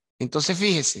 Entonces,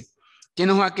 fíjese, ¿qué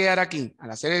nos va a quedar aquí?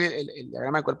 Al hacer el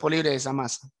diagrama de cuerpo libre de esa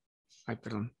masa. Ay,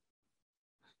 perdón.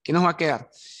 ¿Qué nos va a quedar?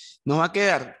 Nos va a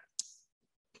quedar,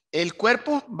 el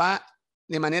cuerpo va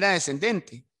de manera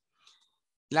descendente.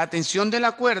 La tensión de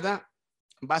la cuerda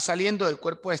va saliendo del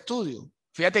cuerpo de estudio.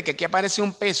 Fíjate que aquí aparece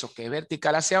un peso que es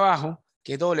vertical hacia abajo,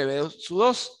 que es W sub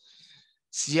 2.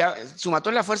 Si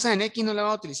sumatoria de las fuerzas en X no la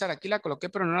va a utilizar. Aquí la coloqué,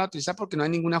 pero no la voy a utilizar porque no hay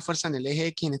ninguna fuerza en el eje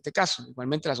X en este caso.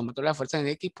 Igualmente la sumatoria de las fuerzas en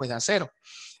X pues da 0.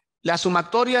 La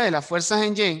sumatoria de las fuerzas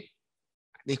en Y,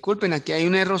 disculpen, aquí hay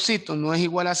un errorcito, no es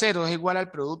igual a 0, es igual al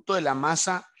producto de la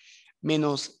masa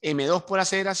menos M2 por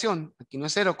aceleración, aquí no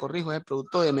es 0, corrijo, es el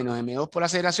producto de menos M2 por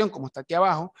aceleración, como está aquí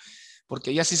abajo,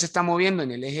 porque ella sí se está moviendo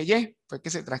en el eje Y, fue que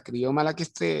se transcribió mal aquí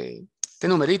este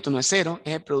numerito, no es 0,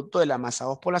 es el producto de la masa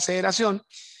 2 por la aceleración.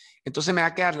 Entonces me va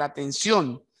a quedar la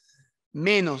tensión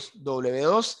menos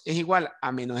W2 es igual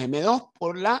a menos M2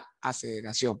 por la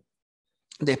aceleración.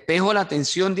 Despejo la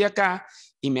tensión de acá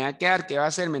y me va a quedar que va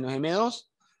a ser menos M2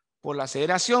 por la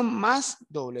aceleración más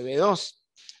W2.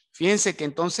 Fíjense que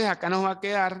entonces acá nos va a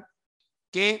quedar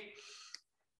que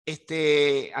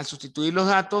al sustituir los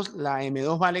datos, la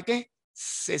M2 vale ¿qué?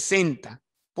 60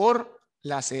 por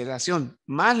la aceleración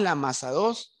más la masa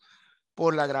 2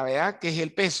 por la gravedad, que es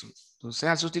el peso. Entonces,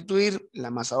 al sustituir, la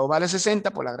masa 2 vale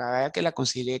 60 por la gravedad que la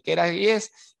consideré que era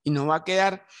 10 y nos va a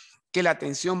quedar que la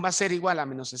tensión va a ser igual a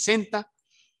menos 60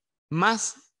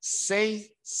 más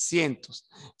 600.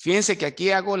 Fíjense que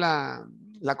aquí hago la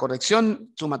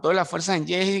corrección, sumatorio de las fuerzas en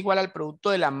Y es igual al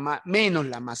producto de la menos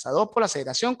la masa 2 por la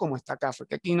aceleración, como está acá. Fue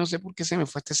que aquí no sé por qué se me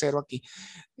fue este cero aquí.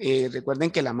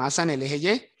 Recuerden que la masa en el eje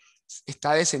Y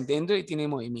está descendiendo y tiene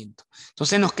movimiento.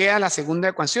 Entonces nos queda la segunda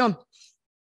ecuación,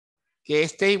 que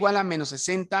esté igual a menos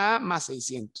 60A más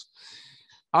 600.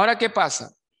 Ahora, ¿qué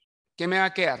pasa? ¿Qué me va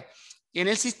a quedar? En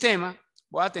el sistema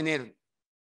voy a tener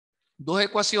dos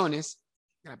ecuaciones.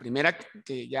 La primera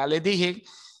que ya les dije,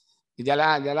 ya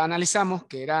la analizamos,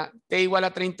 que era T igual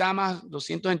a 30A más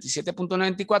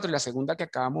 227.94, y la segunda que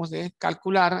acabamos de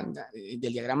calcular del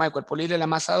diagrama de cuerpo libre de la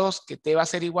masa 2, que T va a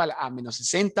ser igual a menos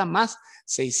 60 más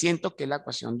 600, que es la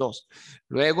ecuación 2.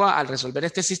 Luego, al resolver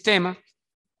este sistema,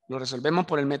 lo resolvemos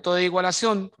por el método de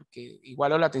igualación, porque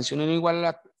igualo la tensión 1 igual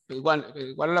a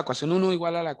la ecuación 1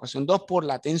 igual a la ecuación 2 por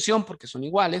la tensión, porque son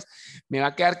iguales. Me va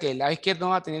a quedar que el lado izquierdo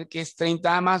va a tener que es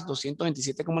 30A más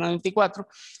 227,94,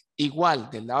 igual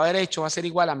del lado derecho va a ser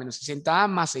igual a menos 60A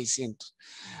más 600.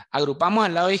 Agrupamos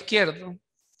al lado izquierdo,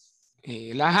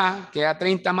 la A queda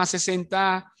 30 más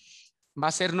 60A, va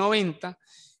a ser 90,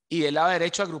 y del lado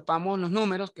derecho agrupamos los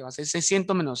números, que va a ser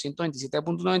 600 menos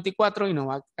 227.94 y nos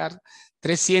va a quedar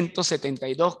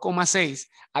 372,6.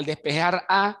 Al despejar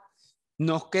A,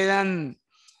 nos queda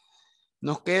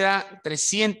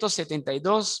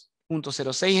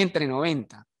 372.06 entre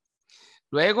 90.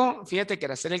 Luego, fíjate que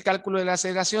al hacer el cálculo de la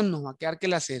aceleración, nos va a quedar que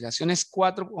la aceleración es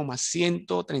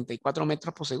 4,134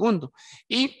 metros por segundo.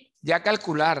 Y ya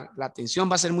calcular la tensión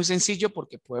va a ser muy sencillo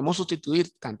porque podemos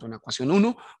sustituir tanto en la ecuación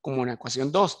 1 como en la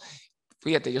ecuación 2.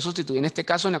 Fíjate, yo sustituí en este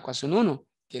caso en la ecuación 1,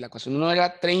 que la ecuación 1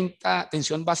 era 30,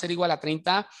 tensión va a ser igual a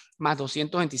 30 más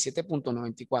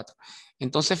 227.94.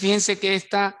 Entonces, fíjense que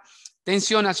esta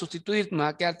tensión al sustituir nos va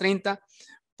a quedar 30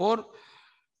 por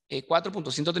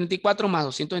 4.134 más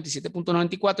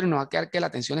 227.94 y nos va a quedar que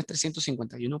la tensión es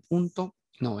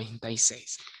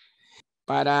 351.96.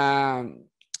 Para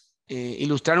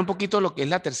ilustrar un poquito lo que es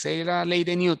la tercera ley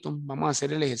de Newton, vamos a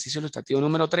hacer el ejercicio ilustrativo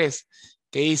número 3,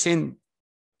 que dicen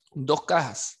dos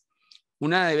cajas,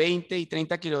 una de 20 y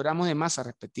 30 kilogramos de masa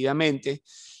respectivamente,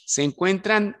 se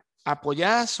encuentran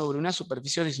apoyadas sobre una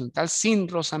superficie horizontal sin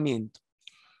rozamiento,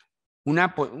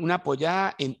 una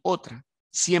apoyada en otra.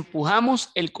 Si empujamos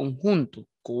el conjunto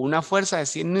con una fuerza de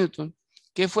 100 newton,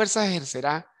 ¿qué fuerza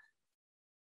ejercerá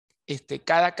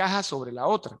cada caja sobre la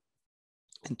otra?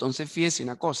 Entonces, fíjense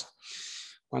una cosa.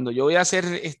 Cuando yo voy a hacer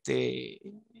el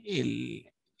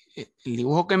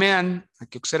dibujo que me dan,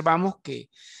 aquí observamos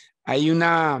que hay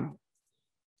una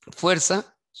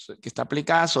fuerza que está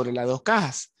aplicada sobre las dos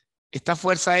cajas. Esta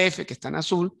fuerza F, que está en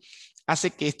azul,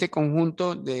 hace que este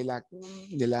conjunto de la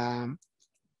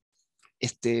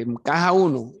caja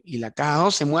 1 y la caja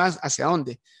 2 se mueva hacia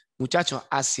dónde, muchachos,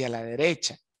 hacia la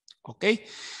derecha. ¿Ok?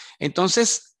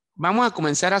 Entonces, vamos a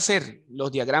comenzar a hacer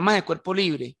los diagramas de cuerpo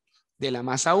libre de la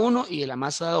masa 1 y de la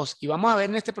masa 2. Y vamos a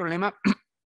ver en este problema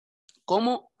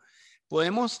cómo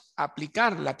podemos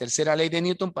aplicar la tercera ley de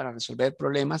Newton para resolver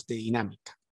problemas de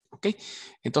dinámica. ¿Ok?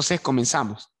 Entonces,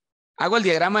 comenzamos. Hago el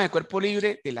diagrama de cuerpo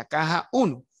libre de la caja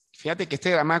 1. Fíjate que este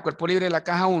diagrama de cuerpo libre de la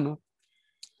caja 1,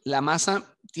 la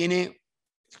masa tiene,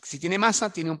 si tiene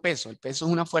masa, tiene un peso. El peso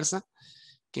es una fuerza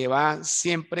que va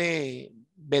siempre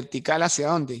vertical hacia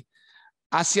dónde?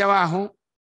 Hacia abajo,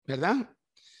 ¿verdad?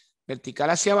 Vertical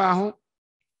hacia abajo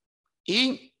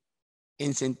y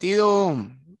en sentido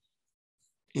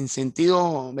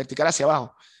vertical hacia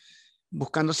abajo,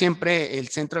 buscando siempre el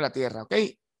centro de la Tierra, ¿ok?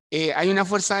 Hay una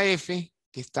fuerza F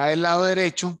que está del lado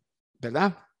derecho,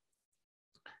 ¿verdad?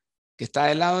 Que está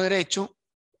del lado derecho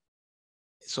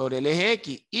sobre el eje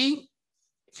X. Y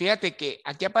fíjate que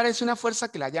aquí aparece una fuerza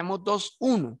que la llamo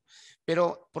 2,1.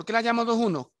 Pero, ¿por qué la llamo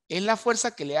 2,1? Es la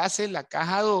fuerza que le hace la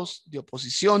caja 2 de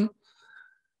oposición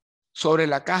sobre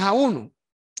la caja 1.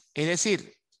 Es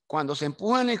decir, cuando se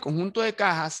empuja en el conjunto de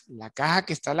cajas, la caja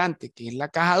que está delante, que es la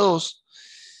caja 2,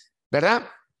 ¿verdad?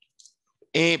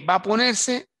 Va a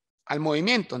ponerse al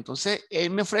movimiento. Entonces, él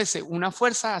me ofrece una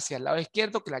fuerza hacia el lado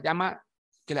izquierdo que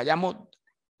la llamo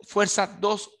fuerza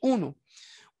 2-1.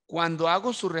 Cuando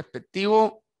hago su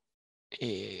respectivo,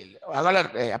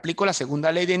 aplico la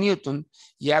segunda ley de Newton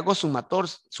y hago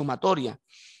sumatoria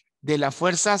de las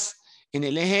fuerzas en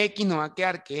el eje X, nos va a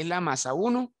quedar que es la masa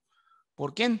 1.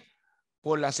 ¿Por quién?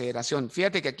 Por la aceleración.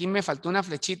 Fíjate que aquí me faltó una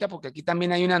flechita porque aquí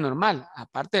también hay una normal.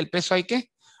 Aparte del peso hay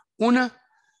 ¿qué? Una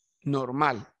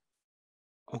normal.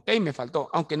 Ok, me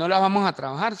faltó. Aunque no la vamos a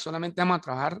trabajar, solamente vamos a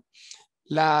trabajar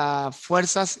las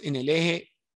fuerzas en el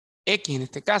eje X en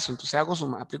este caso. Entonces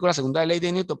aplico la segunda ley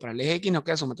de Newton para el eje X, nos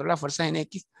queda sumatoria de las fuerzas en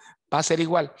X, va a ser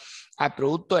igual al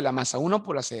producto de la masa 1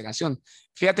 por la aceleración.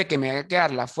 Fíjate que me va a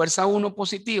quedar la fuerza 1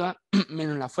 positiva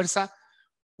menos la fuerza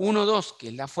 1-2, que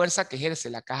es la fuerza que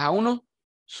ejerce la caja 1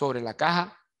 sobre la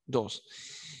caja 2.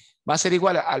 Va a ser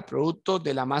igual al producto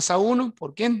de la masa 1,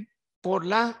 ¿por quién? Por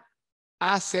la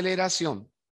aceleración.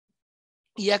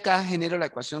 Y acá genero la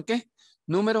ecuación ¿qué?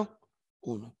 Número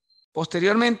 1.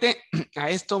 Posteriormente a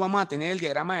esto vamos a tener el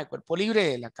diagrama de cuerpo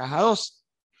libre de la caja 2.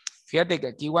 Fíjate que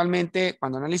aquí igualmente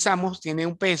cuando analizamos tiene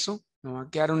un peso, nos va a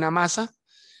quedar una masa,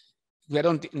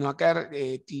 nos va a quedar,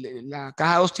 la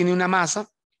caja 2 tiene una masa,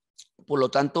 por lo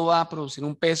tanto va a producir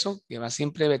un peso que va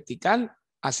siempre vertical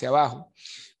hacia abajo.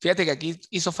 Fíjate que aquí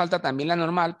hizo falta también la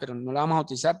normal, pero no la vamos a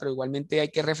utilizar, pero igualmente hay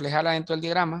que reflejarla dentro del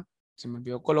diagrama. Se me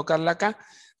olvidó colocarla acá.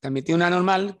 También tiene una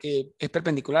normal que es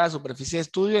perpendicular a la superficie de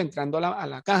estudio entrando a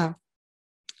la caja.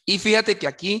 Y fíjate que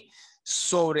aquí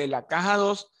sobre la caja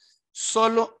 2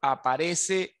 solo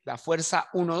aparece la fuerza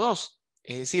 1-2,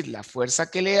 es decir, la fuerza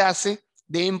que le hace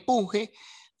de empuje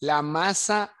la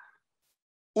masa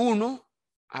 1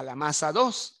 a la masa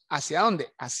 2. ¿Hacia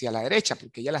dónde? Hacia la derecha,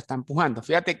 porque ella la está empujando.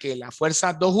 Fíjate que la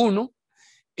fuerza 2-1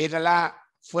 era la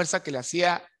fuerza que le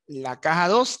hacía la caja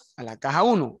 2 a la caja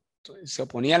 1. Se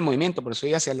oponía al movimiento, por eso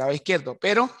iba hacia el lado izquierdo.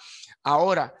 Pero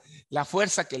ahora la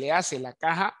fuerza que le hace la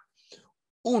caja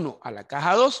 1 a la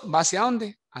caja 2 va hacia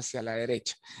dónde? Hacia la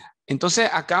derecha. Entonces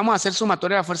acá vamos a hacer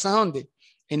sumatoria de las fuerzas ¿dónde?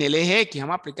 En el eje X.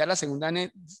 Vamos a aplicar la segunda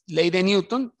ley de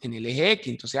Newton en el eje X.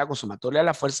 Entonces hago sumatoria de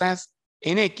las fuerzas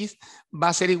en X, va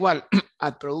a ser igual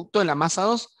al producto de la masa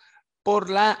 2 por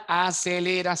la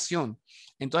aceleración.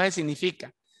 Entonces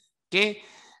significa que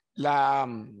la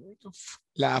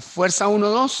fuerza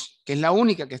 1-2, que es la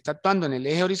única que está actuando en el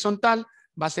eje horizontal,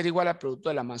 va a ser igual al producto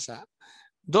de la masa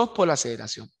 2 por la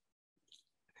aceleración.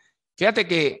 Fíjate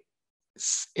que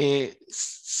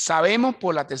sabemos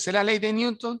por la tercera ley de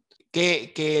Newton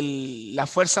que la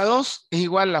fuerza 2 es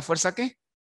igual a la fuerza ¿qué?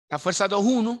 La fuerza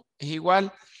 2-1 es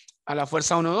igual a la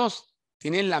fuerza 1-2.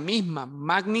 Tienen la misma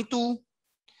magnitud,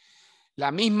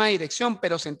 la misma dirección,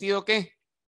 pero sentido ¿qué?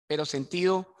 Pero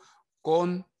sentido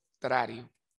contrario.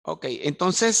 Ok,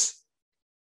 entonces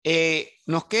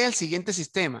nos queda el siguiente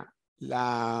sistema.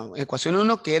 La ecuación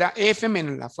 1 que era F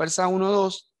menos la fuerza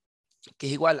 1-2, que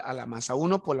es igual a la masa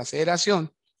 1 por la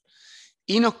aceleración.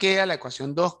 Y nos queda la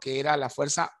ecuación 2 que era la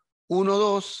fuerza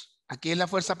 1-2. Aquí es la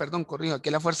fuerza, perdón, corrijo, aquí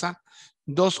es la fuerza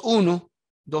 2-1,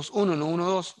 2-1, no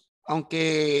 1-2.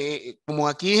 Aunque como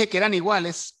aquí dije que eran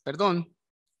iguales, perdón,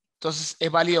 entonces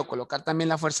es válido colocar también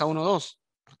la fuerza 1-2,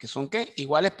 porque son ¿qué?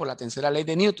 Iguales por la tercera ley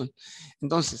de Newton.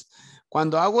 Entonces,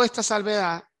 cuando hago esta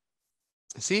salvedad,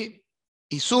 ¿sí?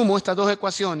 Y sumo estas dos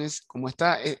ecuaciones, como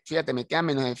esta, fíjate, me queda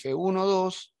menos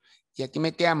F1-2 y aquí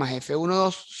me queda más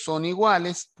F1-2, son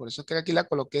iguales, por eso es que aquí la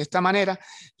coloqué de esta manera,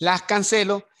 las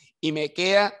cancelo y me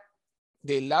queda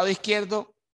del lado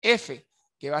izquierdo F,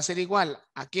 que va a ser igual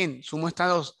a ¿quién? Sumo estas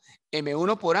dos,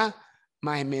 M1 por A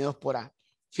más M2 por A.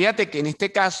 Fíjate que en este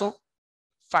caso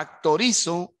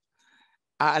factorizo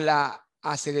a la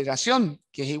aceleración,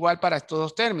 que es igual para estos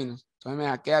dos términos. Entonces me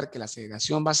va a quedar que la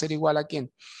aceleración va a ser igual a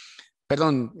 ¿quién?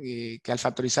 Perdón, que al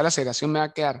factorizar la aceleración me va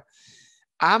a quedar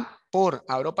A por,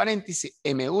 abro paréntesis,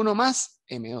 M1 más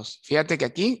M2. Fíjate que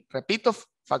aquí, repito,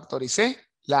 factoricé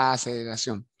la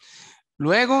aceleración.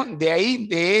 Luego de ahí,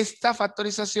 de esta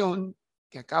factorización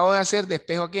que acabo de hacer,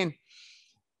 despejo a quién.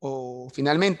 O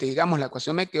finalmente, digamos, la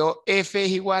ecuación me quedó F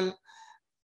es igual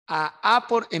a A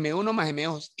por M1 más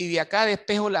M2. Y de acá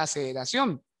despejo la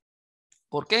aceleración.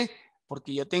 ¿Por qué?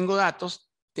 Porque yo tengo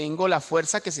datos, tengo la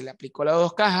fuerza que se le aplicó a las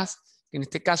dos cajas, que en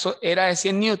este caso era de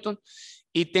 100 newton,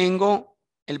 y tengo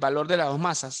el valor de las dos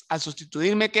masas. Al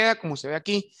sustituir me queda, como se ve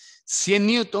aquí, 100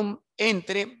 newton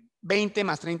entre 20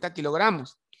 más 30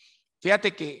 kilogramos.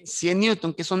 Fíjate que 100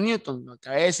 newton, ¿qué son newton? Lo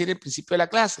acabé de decir al principio de la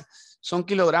clase, son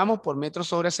kilogramos por metro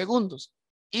sobre segundos.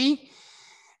 Y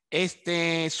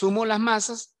sumo las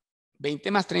masas,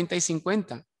 20 más 30 y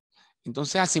 50.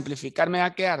 Entonces, a simplificar me va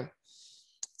a quedar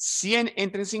 100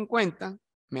 entre 50,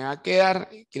 me va a quedar,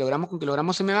 kilogramos con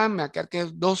kilogramos se me va a quedar que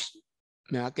 2,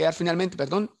 me va a quedar finalmente,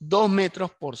 perdón, 2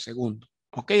 metros por segundo.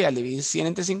 Ok, al dividir 100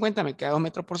 entre 50 me queda 2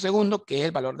 metros por segundo, que es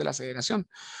el valor de la aceleración.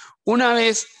 Una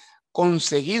vez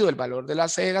conseguido el valor de la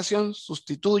aceleración,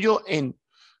 sustituyo en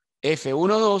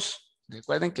F1,2,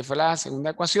 recuerden que fue la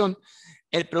segunda ecuación,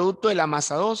 el producto de la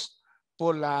masa 2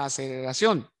 por la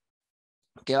aceleración,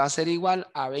 que va a ser igual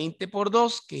a 20 por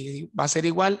 2, que va a ser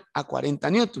igual a 40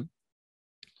 newton.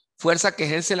 Fuerza que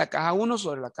ejerce la caja 1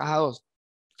 sobre la caja 2.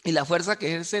 Y la fuerza que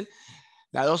ejerce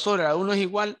la 2 sobre la 1 es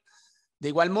igual, de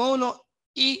igual módulo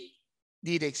y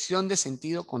dirección de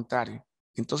sentido contrario.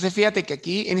 Entonces, fíjate que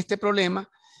aquí en este problema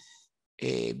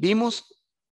vimos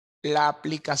la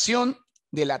aplicación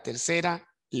de la tercera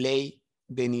ley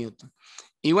de Newton.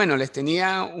 Y bueno, les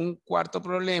tenía un cuarto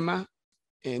problema.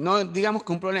 No digamos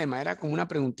que un problema, era como una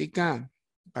preguntita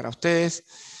para ustedes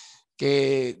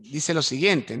que dice lo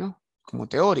siguiente, ¿no? Como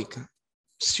teórica.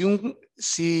 Si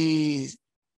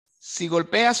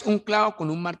golpeas un clavo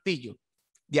con un martillo,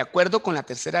 de acuerdo con la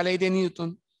tercera ley de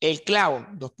Newton, el clavo,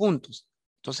 2 puntos.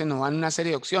 Entonces nos dan una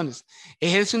serie de opciones.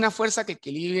 Ejerce una fuerza que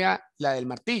equilibra la del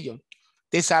martillo.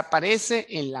 Desaparece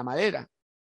en la madera.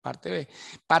 Parte B.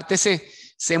 Parte C.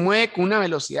 Se mueve con una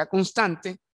velocidad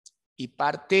constante. Y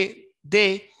parte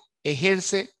D.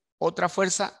 Ejerce otra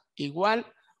fuerza igual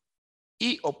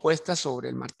y opuesta sobre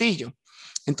el martillo.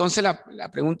 Entonces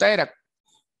la pregunta era,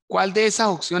 ¿cuál de esas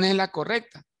opciones es la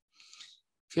correcta?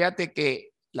 Fíjate que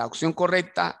la opción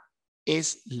correcta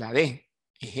es la D.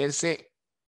 Ejerce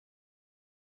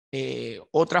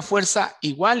otra fuerza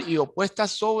igual y opuesta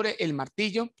sobre el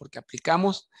martillo porque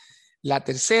aplicamos la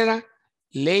tercera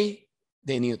ley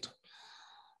de Newton.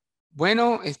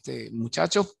 Bueno,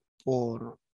 muchachos,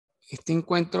 por este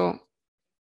encuentro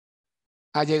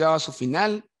ha llegado a su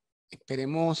final.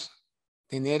 Esperemos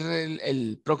tener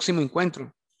el próximo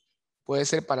encuentro. Puede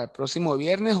ser para el próximo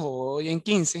viernes o hoy en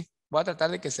 15. Voy a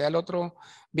tratar de que sea el otro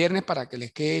viernes para que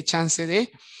les quede chance de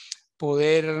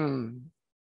poder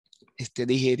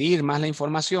digerir más la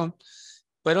información.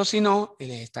 Pero si no,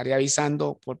 les estaré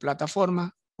avisando por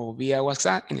plataforma o vía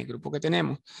WhatsApp en el grupo que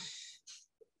tenemos.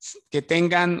 Que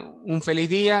tengan un feliz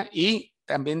día y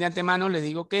también de antemano les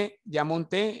digo que ya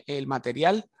monté el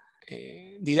material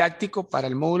didáctico para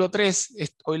el módulo 3.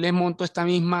 Hoy les monto esta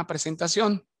misma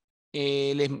presentación.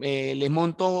 Les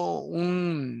monto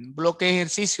un bloque de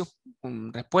ejercicios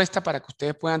con respuesta para que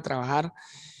ustedes puedan trabajar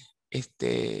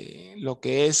lo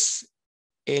que es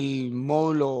el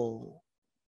módulo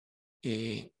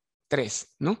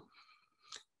 3, ¿no?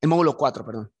 El módulo 4,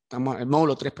 perdón. El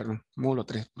módulo 3, perdón. Módulo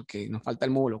 3, porque nos falta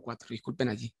el módulo 4. Disculpen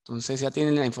allí. Entonces ya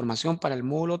tienen la información para el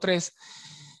módulo 3.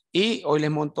 Y hoy les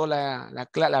monto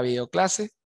la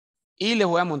videoclase y les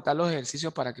voy a montar los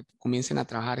ejercicios para que comiencen a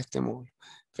trabajar este módulo.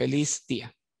 Feliz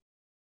día.